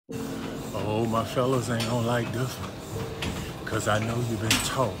Oh, my fellas ain't gonna like this one, because I know you've been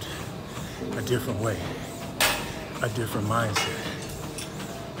taught a different way, a different mindset,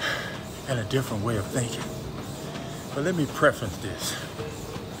 and a different way of thinking. But let me preface this.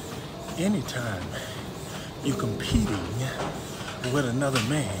 Anytime you're competing with another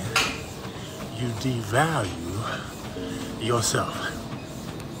man, you devalue yourself.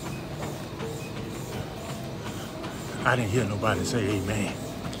 I didn't hear nobody say amen.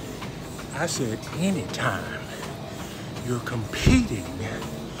 I said anytime you're competing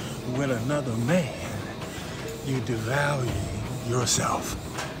with another man, you devalue yourself.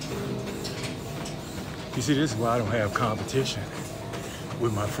 You see, this is why I don't have competition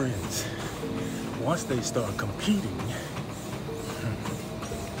with my friends. Once they start competing,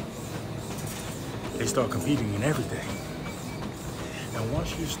 they start competing in everything. And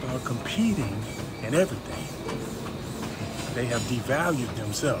once you start competing in everything, they have devalued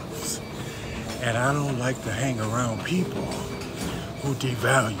themselves. And I don't like to hang around people who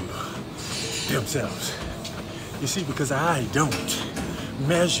devalue themselves. You see, because I don't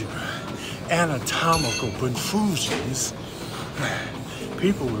measure anatomical protrusions,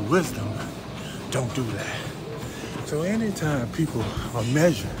 people with wisdom don't do that. So anytime people are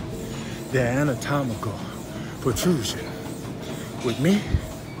measuring their anatomical protrusion with me,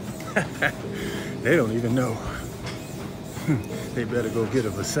 they don't even know. They better go get a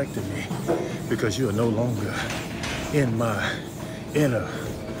vasectomy, because you are no longer in my inner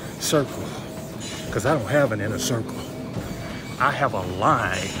circle. Because I don't have an inner circle. I have a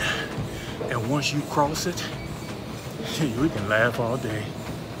line. And once you cross it, we can laugh all day.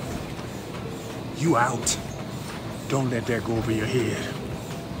 You out. Don't let that go over your head.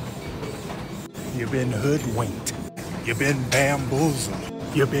 You've been hoodwinked. You've been bamboozled.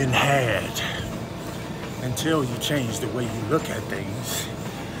 You've been had. Until you change the way you look at things,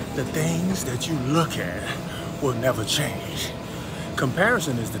 the things that you look at will never change.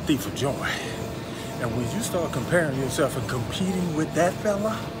 Comparison is the thief of joy. And when you start comparing yourself and competing with that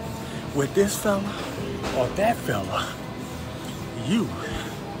fella, with this fella, or that fella, you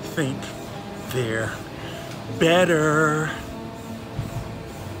think they're better.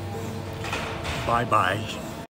 Bye-bye.